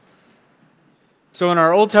So in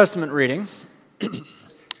our Old Testament reading,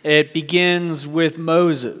 it begins with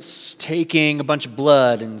Moses taking a bunch of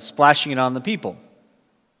blood and splashing it on the people.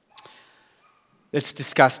 It's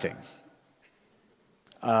disgusting.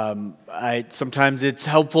 Sometimes it's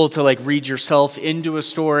helpful to read yourself into a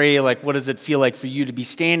story. What does it feel like for you to be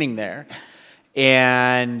standing there?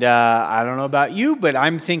 And I don't know about you, but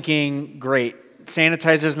I'm thinking, great,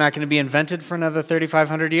 sanitizer's not going to be invented for another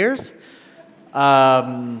 3,500 years.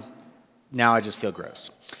 Now I just feel gross.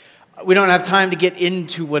 We don't have time to get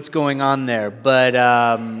into what's going on there, but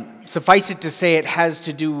suffice it to say it has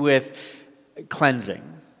to do with cleansing.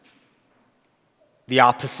 The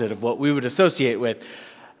opposite of what we would associate with.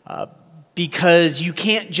 Because you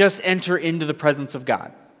can't just enter into the presence of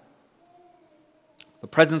God. The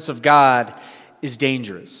presence of God is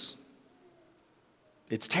dangerous.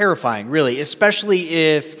 It's terrifying, really, especially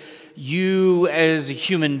if you as a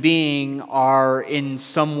human being are in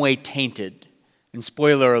some way tainted. And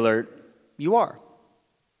spoiler alert, you are.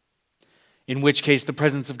 In which case, the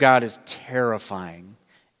presence of God is terrifying.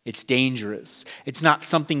 It's dangerous. It's not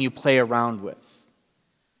something you play around with.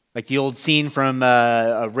 Like the old scene from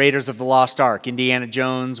Raiders of the Lost Ark, Indiana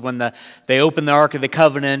Jones, when they open the Ark of the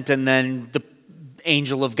Covenant and then the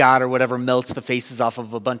angel of God or whatever melts the faces off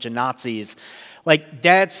of a bunch of Nazis.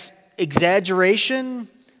 That's exaggeration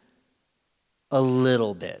a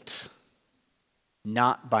little bit,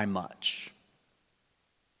 not by much.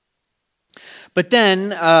 But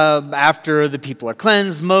then, after the people are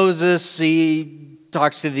cleansed, Moses, he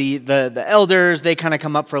talks to the elders. They kind of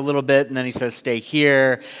come up for a little bit, and then he says, stay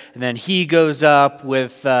here. And then he goes up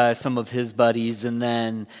with some of his buddies, and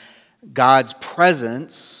then God's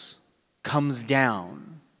presence comes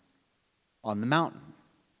down on the mountain.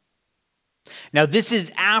 Now, this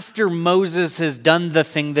is after Moses has done the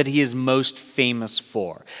thing that he is most famous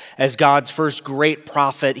for. As God's first great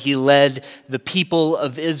prophet, he led the people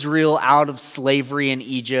of Israel out of slavery in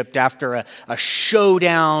Egypt after a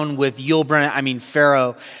showdown with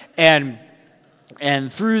Pharaoh, and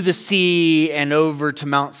through the sea and over to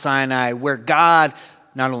Mount Sinai, where God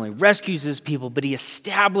not only rescues his people, but he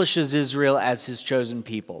establishes Israel as his chosen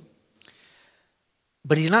people.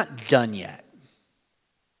 But he's not done yet.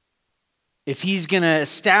 If he's going to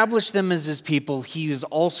establish them as his people, he is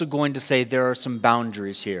also going to say there are some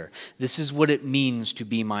boundaries here. This is what it means to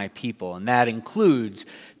be my people. And that includes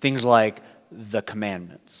things like the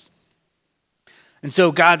commandments. And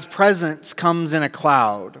so God's presence comes in a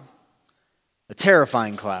cloud, a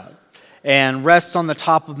terrifying cloud, and rests on the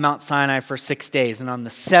top of Mount Sinai for 6 days. And on the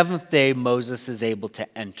seventh day, Moses is able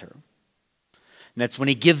to enter. And that's when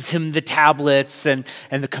he gives him the tablets and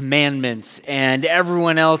the commandments. And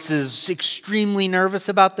everyone else is extremely nervous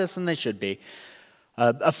about this, and they should be.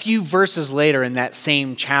 A few verses later in that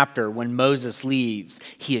same chapter, when Moses leaves,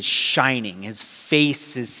 he is shining. His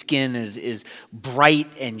face, his skin is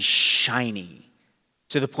bright and shiny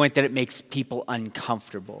to the point that it makes people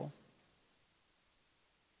uncomfortable.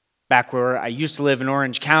 Back where I used to live in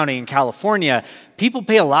Orange County in California, people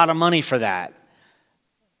pay a lot of money for that.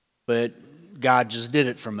 But God just did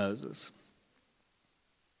it for Moses.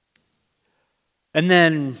 And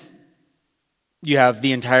then you have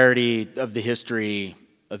the entirety of the history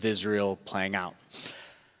of Israel playing out.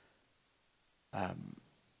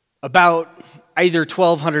 About either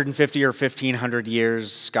 1,250 or 1,500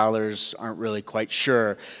 years, scholars aren't really quite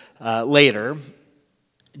sure, later,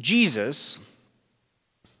 Jesus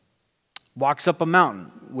walks up a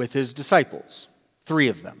mountain with his disciples, 3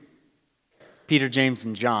 of them, Peter, James,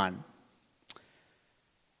 and John.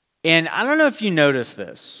 And I don't know if you notice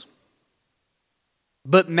this,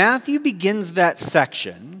 but Matthew begins that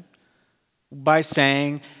section by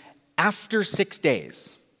saying, after 6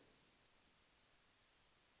 days.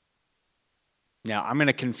 Now, I'm going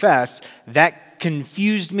to confess, that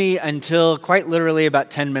confused me until quite literally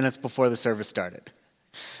about 10 minutes before the service started.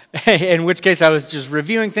 In which case I was just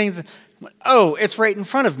reviewing things. Oh, it's right in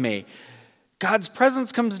front of me. God's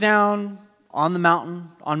presence comes down on the mountain,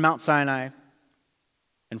 on Mount Sinai.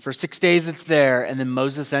 And for 6 days it's there, and then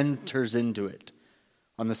Moses enters into it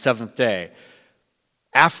on the 7th day.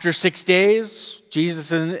 After 6 days,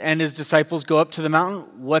 Jesus and his disciples go up to the mountain.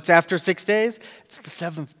 What's after 6 days? It's the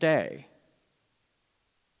 7th day.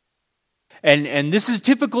 And this is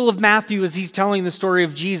typical of Matthew as he's telling the story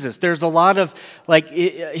of Jesus. There's a lot of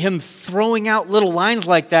him throwing out little lines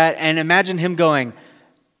like that, and imagine him going,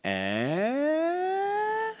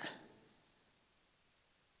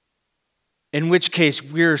 In which case,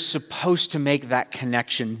 we're supposed to make that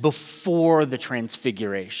connection before the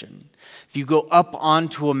transfiguration. If you go up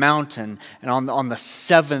onto a mountain and on the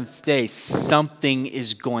 7th day, something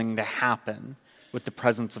is going to happen with the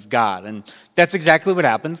presence of God. And that's exactly what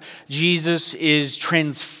happens. Jesus is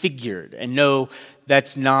transfigured. And no,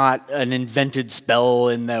 that's not an invented spell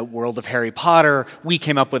in the world of Harry Potter. We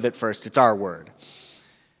came up with it first. It's our word.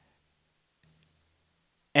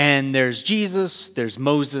 And there's Jesus, there's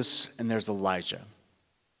Moses, and there's Elijah.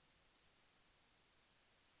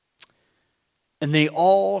 And they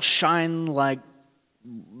all shine like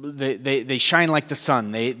they shine like the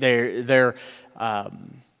sun.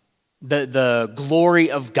 The glory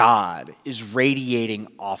of God is radiating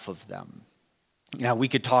off of them. Now, we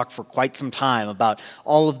could talk for quite some time about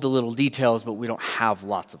all of the little details, but we don't have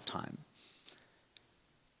lots of time.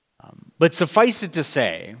 But suffice it to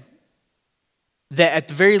say that at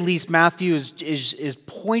the very least, Matthew is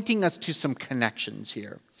pointing us to some connections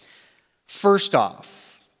here. First off,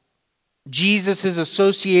 Jesus is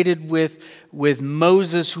associated with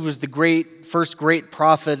Moses, who was the first great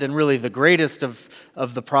prophet and really the greatest of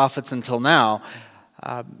the prophets until now,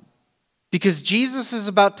 because Jesus is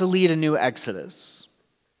about to lead a new exodus.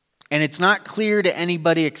 And it's not clear to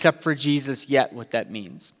anybody except for Jesus yet what that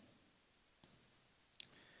means.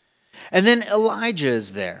 And then Elijah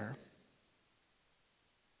is there,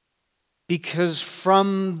 because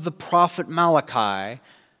from the prophet Malachi,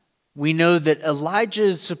 we know that Elijah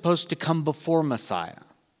is supposed to come before Messiah.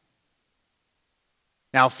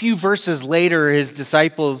 Now, a few verses later,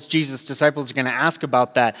 Jesus' disciples are going to ask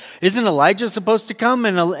about that. Isn't Elijah supposed to come?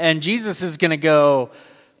 And Jesus is going to go,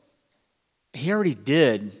 he already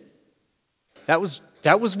did. That was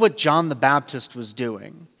what John the Baptist was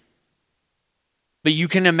doing. But you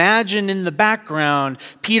can imagine in the background,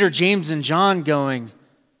 Peter, James, and John going,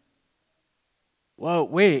 whoa,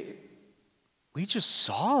 wait. We just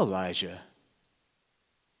saw Elijah.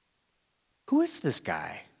 Who is this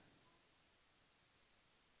guy?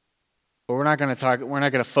 But we're not going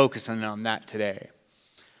to focus on that today.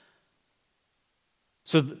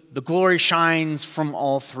 So the glory shines from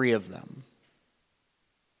all three of them.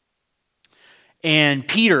 And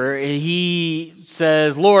Peter, he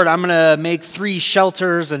says, Lord, I'm going to make 3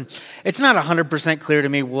 shelters. And it's not 100% clear to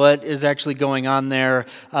me what is actually going on there.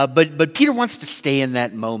 But Peter wants to stay in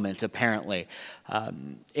that moment, apparently.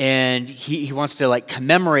 And he wants to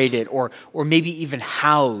commemorate it or maybe even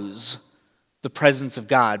house the presence of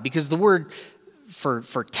God. Because the word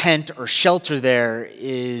for tent or shelter there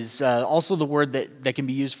is also the word that can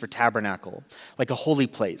be used for tabernacle, like a holy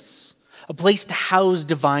place. A place to house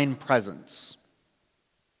divine presence.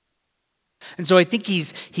 And so I think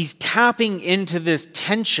he's tapping into this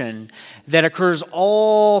tension that occurs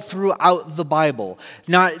all throughout the Bible.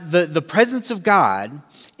 Now, the presence of God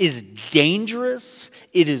is dangerous,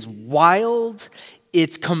 it is wild,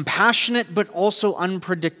 it's compassionate, but also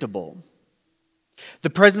unpredictable. The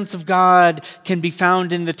presence of God can be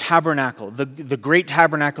found in the tabernacle, the great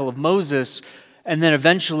tabernacle of Moses, and then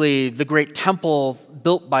eventually the great temple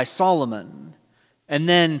built by Solomon. And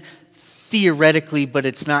then theoretically, but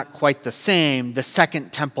it's not quite the same, the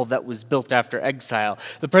second temple that was built after exile.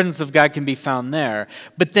 The presence of God can be found there.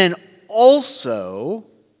 But then also,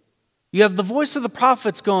 you have the voice of the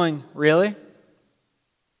prophets going, really?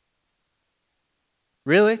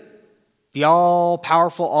 Really? The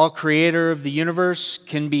all-powerful, all-creator of the universe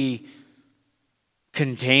can be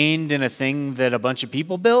contained in a thing that a bunch of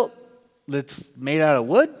people built that's made out of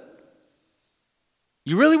wood?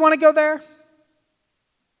 You really want to go there?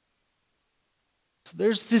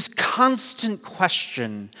 There's this constant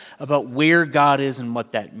question about where God is and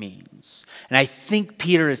what that means. And I think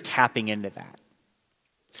Peter is tapping into that.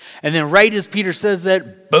 And then right as Peter says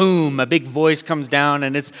that, boom, a big voice comes down,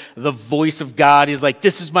 and it's the voice of God. He's like,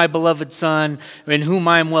 this is my beloved son, in whom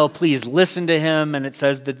I am well pleased. Listen to him. And it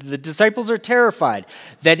says that the disciples are terrified.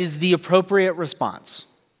 That is the appropriate response.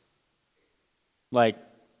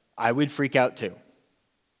 I would freak out too.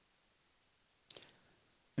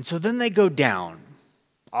 And so then they go down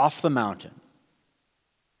off the mountain.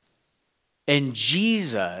 And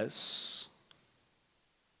Jesus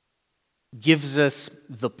gives us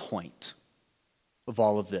the point of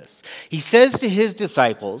all of this. He says to his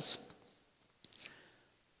disciples,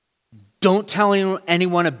 don't tell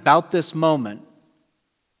anyone about this moment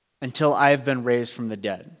until I have been raised from the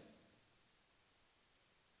dead.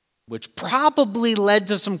 Which probably led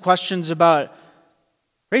to some questions about,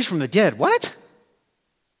 raised from the dead, what?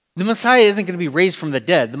 The Messiah isn't going to be raised from the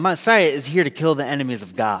dead. The Messiah is here to kill the enemies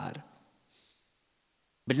of God.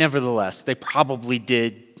 But nevertheless, they probably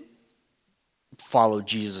did follow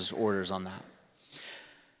Jesus' orders on that.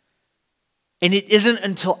 And it isn't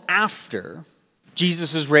until after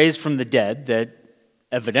Jesus is raised from the dead that,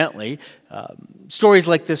 evidently, stories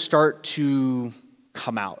like this start to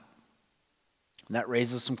come out. And that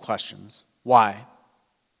raises some questions. Why?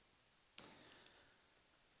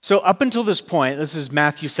 So up until this point, this is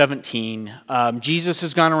Matthew 17, Jesus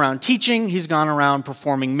has gone around teaching, he's gone around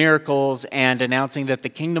performing miracles and announcing that the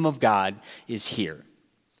kingdom of God is here.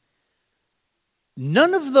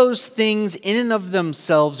 None of those things in and of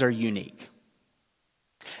themselves are unique.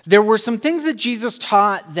 There were some things that Jesus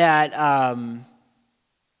taught that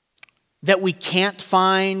that we can't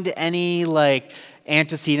find any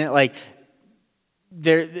antecedent,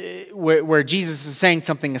 where Jesus is saying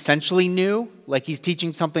something essentially new, like he's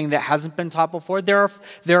teaching something that hasn't been taught before. There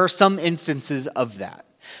are some instances of that.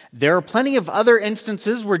 There are plenty of other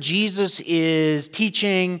instances where Jesus is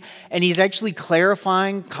teaching and he's actually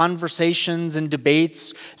clarifying conversations and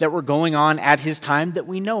debates that were going on at his time that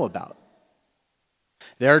we know about.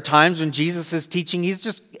 There are times when Jesus is teaching,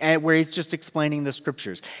 where he's just explaining the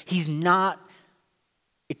scriptures. He's not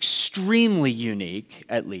extremely unique,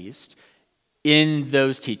 at least, in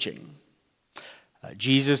those teaching.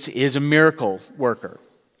 Jesus is a miracle worker.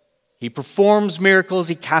 He performs miracles,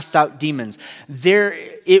 he casts out demons.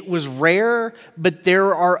 It was rare, but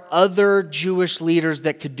there are other Jewish leaders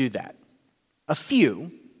that could do that. A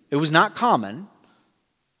few. It was not common.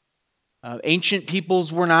 Ancient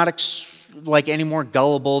peoples were not any more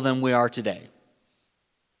gullible than we are today.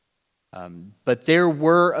 But there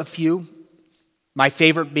were a few. My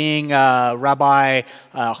favorite being Rabbi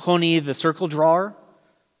Honi, the circle drawer,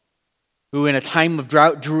 who in a time of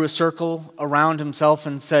drought drew a circle around himself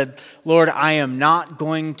and said, "Lord, I am not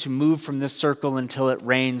going to move from this circle until it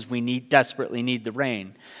rains. We desperately need the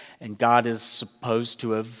rain." And God is said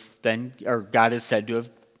to have then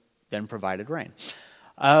provided rain.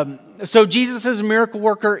 So Jesus as a miracle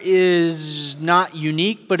worker is not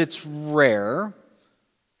unique, but it's rare.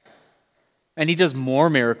 And he does more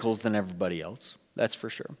miracles than everybody else, that's for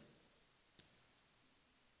sure.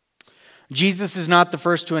 Jesus is not the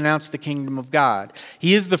first to announce the kingdom of God.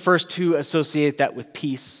 He is the first to associate that with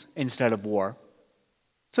peace instead of war.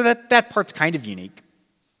 So that part's kind of unique.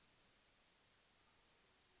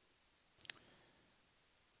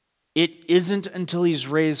 It isn't until he's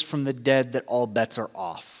raised from the dead that all bets are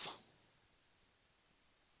off.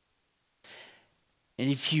 And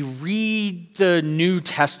if you read the New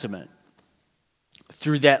Testament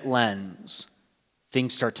through that lens,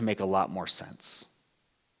 things start to make a lot more sense.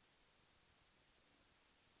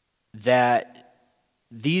 That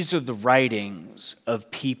these are the writings of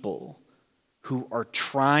people who are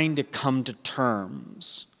trying to come to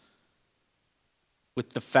terms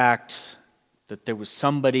with the fact that there was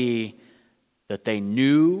somebody that they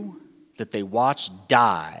knew, that they watched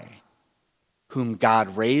die, whom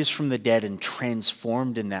God raised from the dead and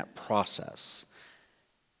transformed in that process.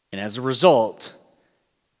 And as a result,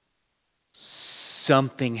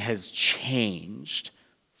 something has changed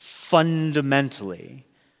fundamentally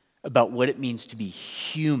about what it means to be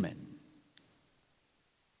human.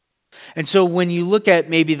 And so when you look at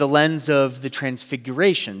maybe the lens of the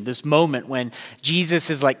transfiguration, this moment when Jesus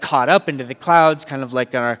is caught up into the clouds, kind of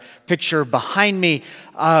like our picture behind me,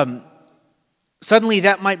 suddenly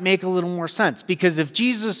that might make a little more sense. Because if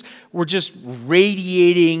Jesus were just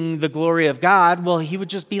radiating the glory of God, well, he would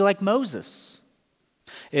just be like Moses.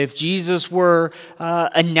 If Jesus were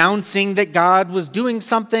announcing that God was doing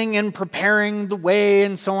something and preparing the way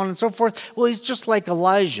and so on and so forth, well, he's just like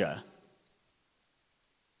Elijah.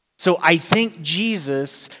 So I think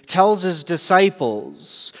Jesus tells his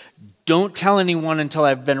disciples, don't tell anyone until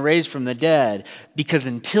I've been raised from the dead, because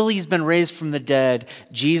until he's been raised from the dead,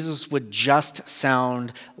 Jesus would just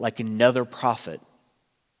sound like another prophet,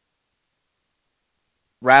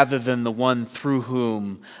 rather than the one through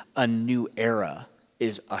whom a new era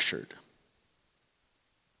is ushered.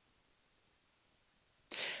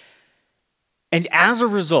 And as a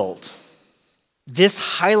result, this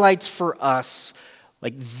highlights for us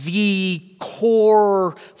the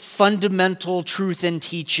core fundamental truth and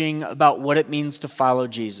teaching about what it means to follow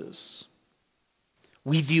Jesus.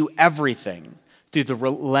 We view everything through the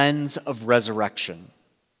lens of resurrection.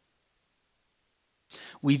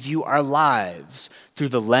 We view our lives through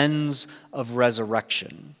the lens of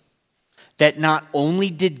resurrection. That not only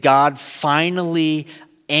did God finally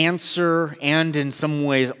answer and in some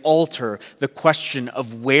ways alter the question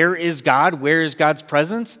of where is God, where is God's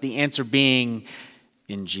presence, the answer being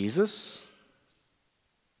in Jesus,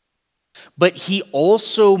 but he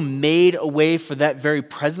also made a way for that very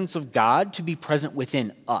presence of God to be present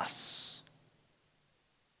within us.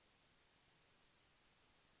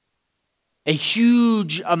 A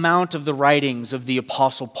huge amount of the writings of the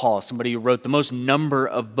Apostle Paul, somebody who wrote the most number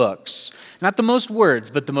of books, not the most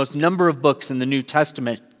words, but the most number of books in the New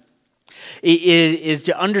Testament, is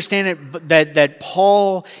to understand it that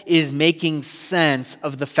Paul is making sense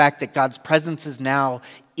of the fact that God's presence is now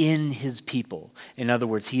in his people. In other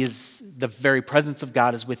words, the very presence of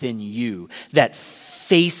God is within you. That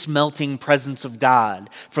face-melting presence of God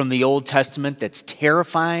from the Old Testament that's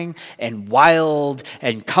terrifying and wild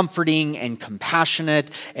and comforting and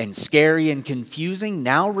compassionate and scary and confusing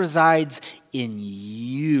now resides in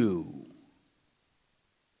you.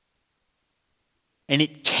 And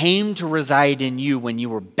it came to reside in you when you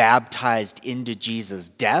were baptized into Jesus'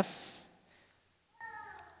 death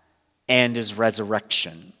and his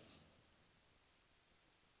resurrection.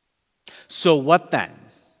 So what then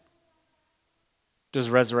does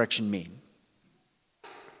resurrection mean?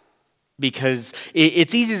 Because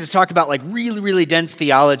it's easy to talk about like really, really dense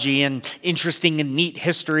theology and interesting and neat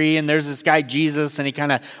history, and there's this guy Jesus, and he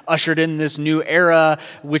kind of ushered in this new era,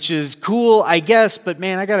 which is cool, I guess, but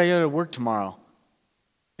man, I gotta go to work tomorrow.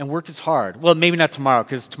 And work is hard. Well, maybe not tomorrow,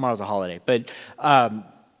 because tomorrow's a holiday, but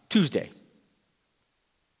Tuesday.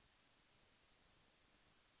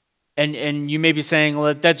 And you may be saying,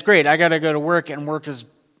 well, that's great. I got to go to work, and work is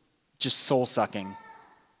just soul-sucking.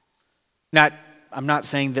 I'm not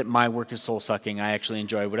saying that my work is soul-sucking. I actually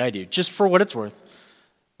enjoy what I do, just for what it's worth.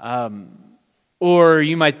 Or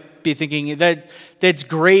you might be thinking, that's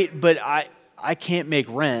great, but I can't make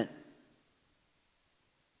rent.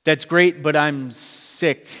 That's great, but I'm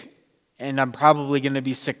sick, and I'm probably going to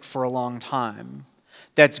be sick for a long time.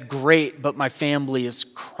 That's great, but my family is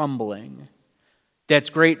crumbling. That's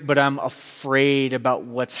great, but I'm afraid about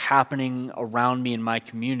what's happening around me in my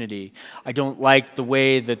community. I don't like the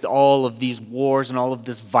way that all of these wars and all of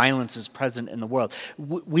this violence is present in the world.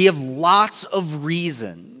 We have lots of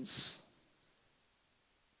reasons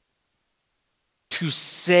to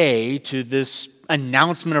say to this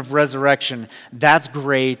announcement of resurrection, that's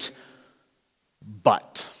great,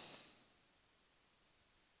 but.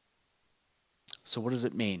 So what does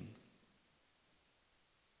it mean?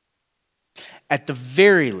 At the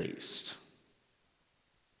very least,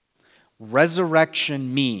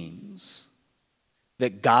 resurrection means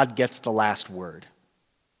that God gets the last word.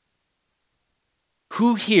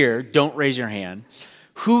 Who here, don't raise your hand,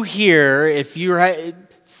 who here, if you're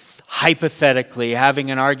hypothetically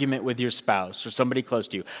having an argument with your spouse or somebody close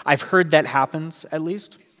to you, I've heard that happens at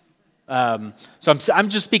least. So I'm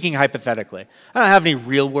just speaking hypothetically. I don't have any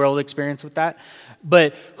real world experience with that.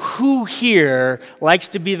 But who here likes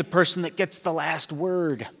to be the person that gets the last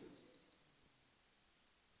word?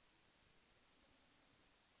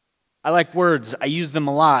 I like words. I use them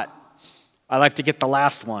a lot. I like to get the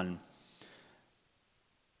last one.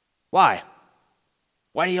 Why?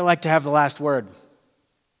 Why do you like to have the last word?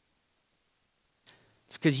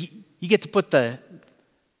 It's because you get to put the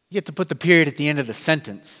period at the end of the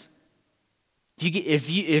sentence.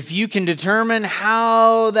 If you can determine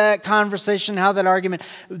how that conversation, how that argument,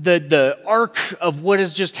 the arc of what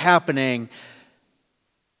is just happening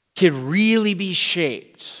could really be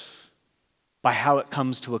shaped by how it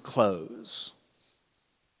comes to a close.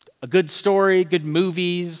 A good story, good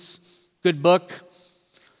movies, good book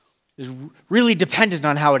is really dependent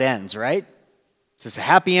on how it ends, right? Is this a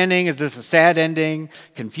happy ending? Is this a sad ending?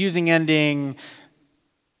 Confusing ending?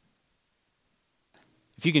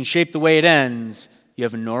 If you can shape the way it ends, you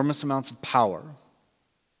have enormous amounts of power.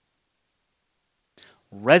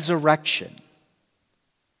 Resurrection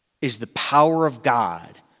is the power of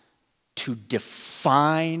God to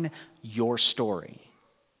define your story.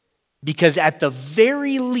 Because at the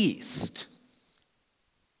very least,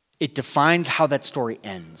 it defines how that story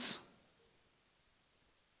ends.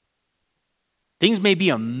 Things may be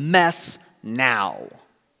a mess now,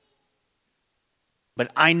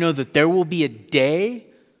 but I know that there will be a day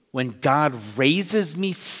when God raises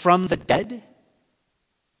me from the dead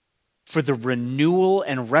for the renewal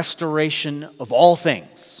and restoration of all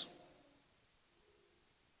things.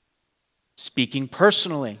 Speaking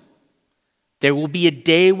personally, there will be a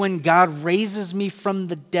day when God raises me from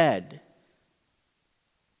the dead,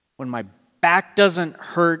 when my back doesn't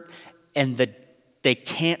hurt and they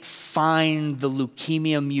can't find the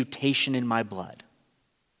leukemia mutation in my blood.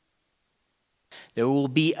 There will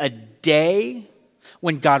be a day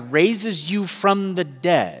when God raises you from the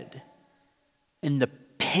dead and the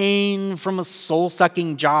pain from a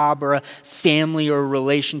soul-sucking job or a family or a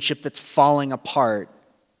relationship that's falling apart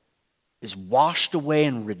is washed away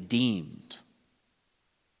and redeemed.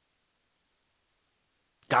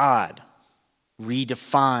 God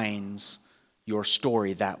redefines your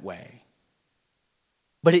story that way.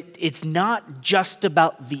 But it's not just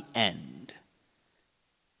about the end.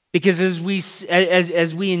 Because as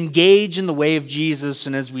we engage in the way of Jesus,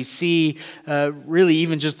 and as we see really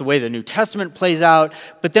even just the way the New Testament plays out,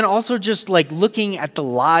 but then also just like looking at the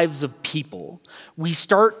lives of people, we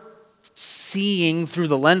start seeing through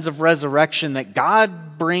the lens of resurrection that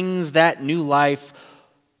God brings that new life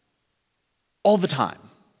all the time.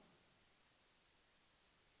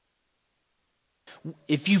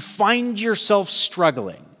 If you find yourself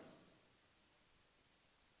struggling,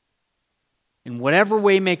 in whatever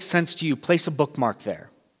way makes sense to you, place a bookmark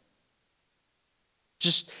there.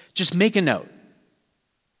 Just make a note.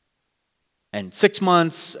 And 6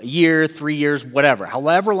 months, a year, 3 years, whatever,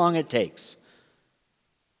 however long it takes,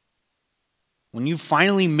 when you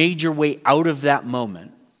finally made your way out of that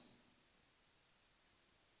moment,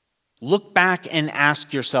 look back and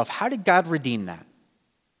ask yourself, how did God redeem that?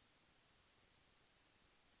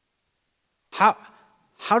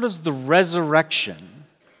 How does the resurrection,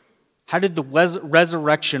 how did the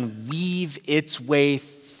resurrection weave its way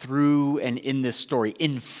through and in this story,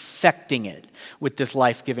 infecting it with this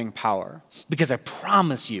life-giving power? Because I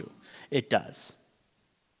promise you, it does.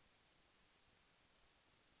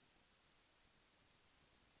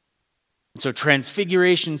 So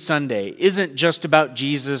Transfiguration Sunday isn't just about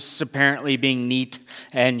Jesus apparently being neat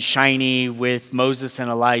and shiny with Moses and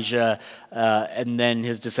Elijah, and then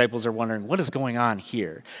his disciples are wondering, what is going on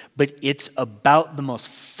here? But it's about the most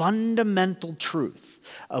fundamental truth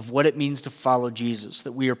of what it means to follow Jesus,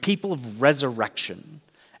 that we are people of resurrection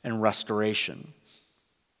and restoration,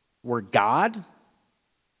 where God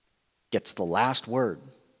gets the last word.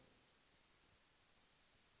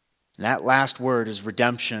 And that last word is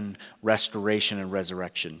redemption, restoration, and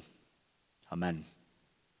resurrection. Amen.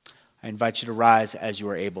 I invite you to rise as you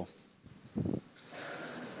are able.